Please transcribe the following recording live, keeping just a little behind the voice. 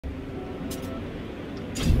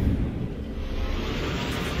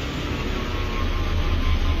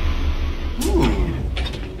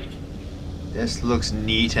This looks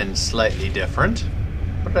neat and slightly different.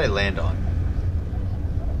 What did I land on?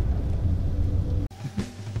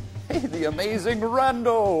 Hey, the amazing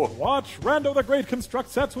Rando! Watch Rando the Great construct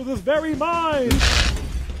sets with his very mind!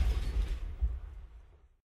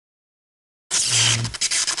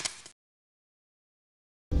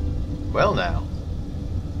 Well now.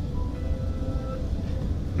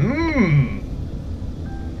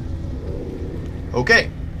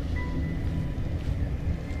 Okay.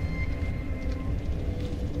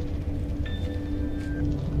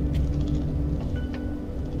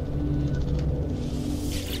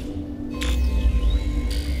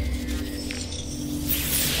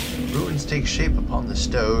 Ruins take shape upon the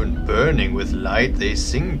stone, burning with light they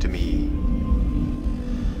sing to me.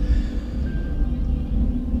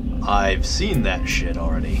 I've seen that shit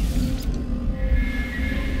already.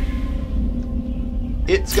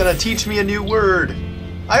 It's gonna teach me a new word.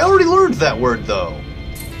 I already learned that word though,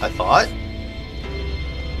 I thought.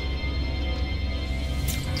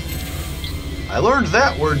 I learned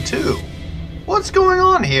that word too. What's going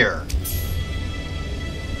on here?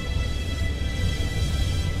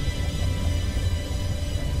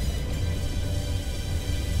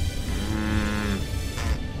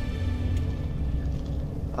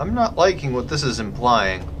 I'm not liking what this is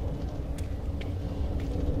implying.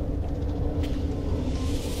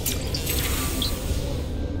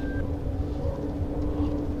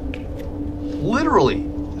 Literally.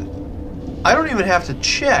 I don't even have to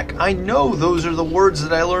check. I know those are the words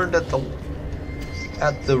that I learned at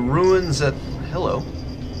the ruins at... Hello.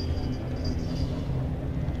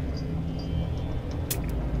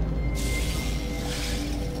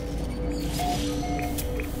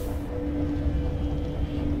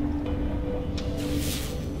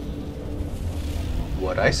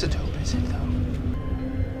 What isotope is it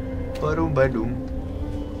though? Ba-doom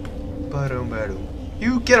ba-doom. Ba-doom ba-doom.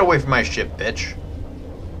 You get away from my ship, bitch.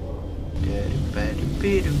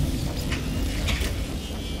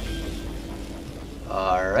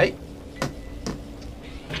 Alright.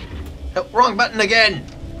 Oh, wrong button again!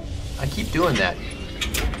 I keep doing that.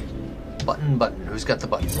 Button. Who's got the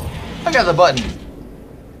button? I got the button!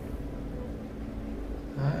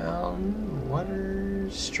 Water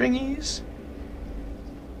stringies?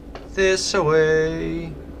 This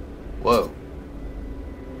away. Whoa.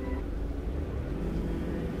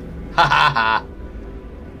 Ha ha ha.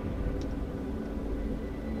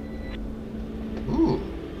 Ooh.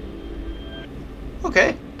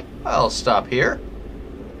 Okay. I'll stop here.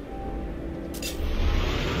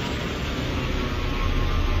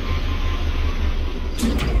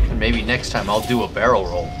 And maybe next time I'll do a barrel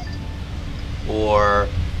roll. Or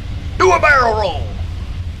do a barrel roll!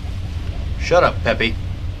 Shut up, Peppy.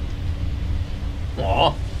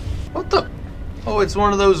 Aw. What the? Oh, it's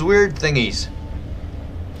one of those weird thingies.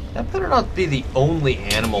 That better not be the only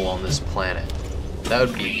animal on this planet. That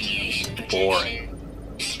would be boring.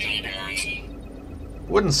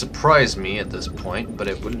 Wouldn't surprise me at this point, but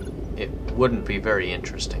it wouldn't be very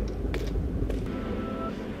interesting.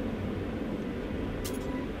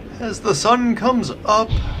 As the sun comes up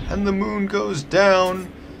and the moon goes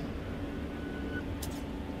down,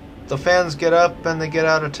 the fans get up and they get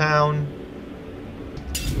out of town.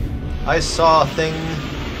 I saw a thing.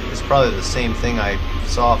 It's probably the same thing I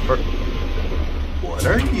saw for... What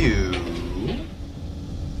are you?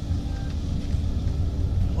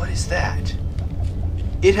 What is that?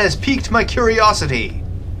 It has piqued my curiosity.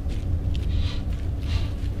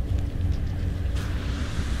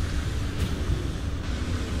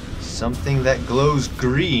 Something that glows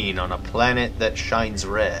green on a planet that shines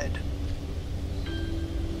red.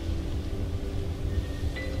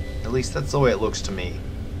 At least that's the way it looks to me.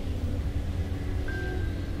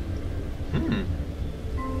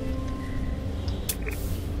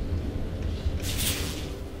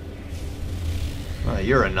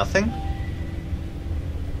 You're a nothing?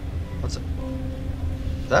 What's it?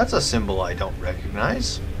 That's a symbol I don't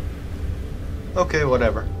recognize. Okay,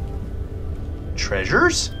 whatever.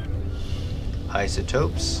 Treasures?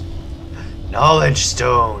 Isotopes? Knowledge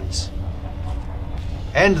stones!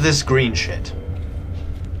 And this green shit.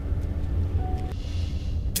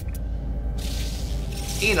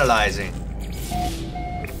 Analyzing.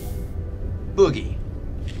 Boogie.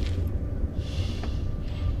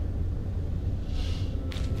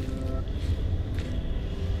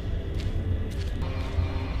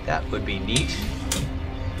 That would be neat.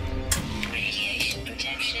 Radiation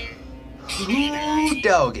protection. Ooh,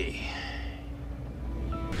 doggy.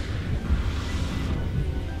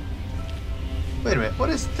 Wait a minute, what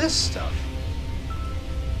is this stuff?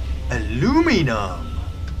 Aluminum.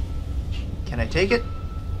 Can I take it?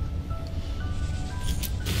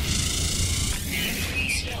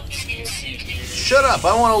 Shut up,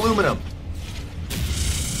 I want aluminum.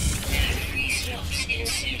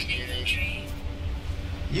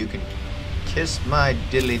 You can kiss my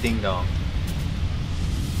diddly ding dong.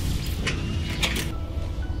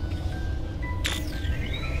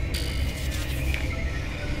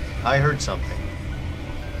 I heard something.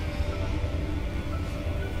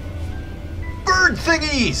 Bird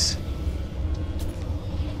thingies!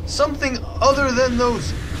 Something other than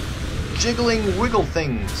those jiggling wiggle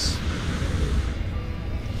things.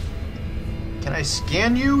 Can I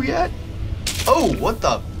scan you yet? Oh, what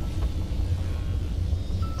the?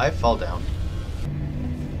 I fall down.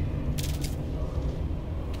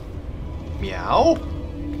 Meow?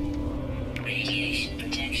 Radiation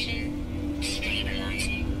protection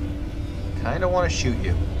stabilizing. Kinda wanna shoot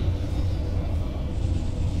you.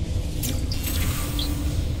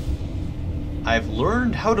 I've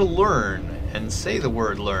learned how to learn and say the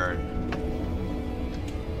word learn.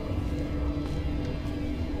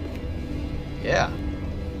 Yeah.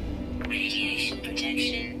 Radiation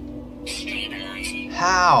protection stabilizing.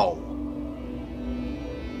 How?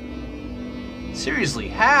 Seriously,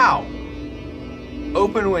 how?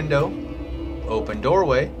 Open window, open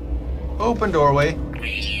doorway, open doorway.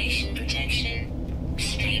 Radiation protection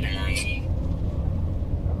stabilizing.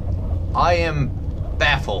 I am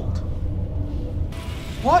baffled.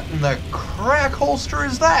 What in the crack holster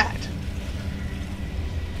is that?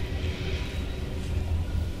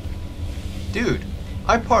 Dude,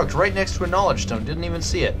 I parked right next to a knowledge stone, didn't even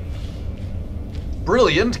see it.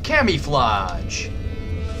 Brilliant camouflage!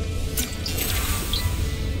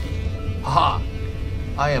 Haha!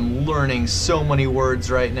 I am learning so many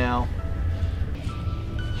words right now.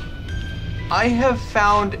 I have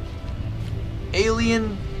found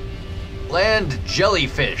alien land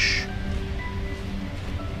jellyfish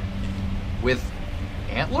with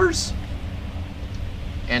antlers?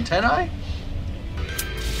 Antennae?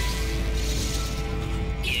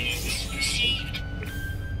 Units received.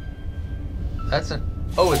 That's an...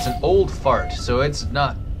 Oh, it's an old fart, so it's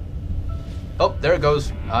not... Oh, there it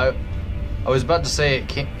goes. I was about to say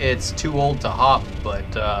it's too old to hop,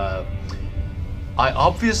 but I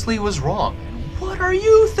obviously was wrong. And what are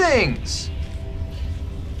you things?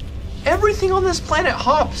 Everything on this planet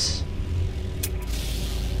hops.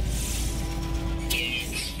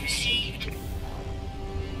 Units received.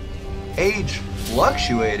 Age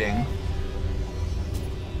fluctuating?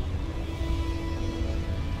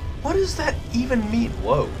 What does that even mean?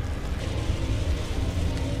 Whoa.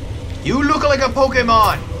 You look like a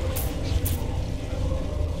Pokemon!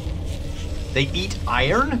 They eat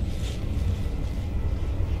iron?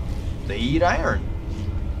 They eat iron.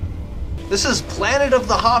 This is Planet of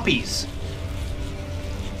the Hoppies.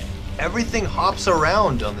 Everything hops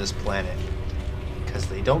around on this planet because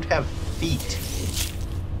they don't have feet.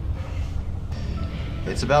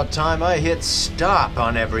 It's about time I hit stop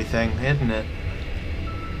on everything, isn't it?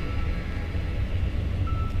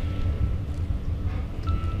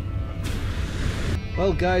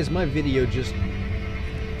 Well, guys, my video just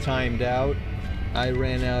timed out. I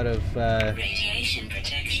ran out of, Radiation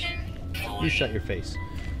protection. You shut your face.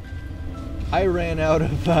 I ran out of,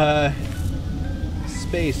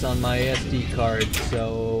 space on my SD card,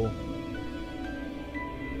 so...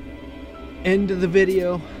 End of the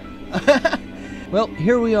video. Well,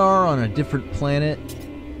 here we are on a different planet.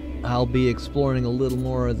 I'll be exploring a little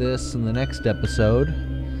more of this in the next episode.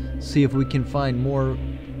 See if we can find more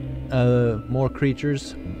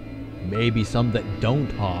creatures. Maybe some that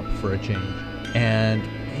don't hop for a change. And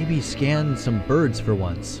maybe scan some birds for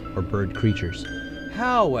once, or bird creatures.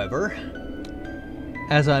 However,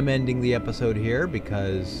 as I'm ending the episode here,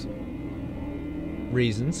 because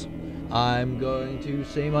reasons, I'm going to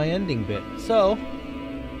say my ending bit. So,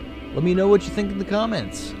 let me know what you think in the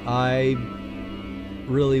comments. I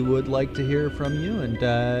really would like to hear from you and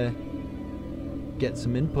get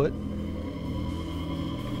some input.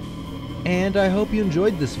 And I hope you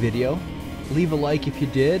enjoyed this video. Leave a like if you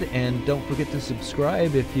did, and don't forget to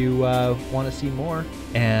subscribe if you want to see more.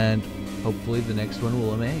 And hopefully the next one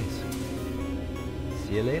will amaze.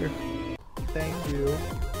 See you later. Thank you.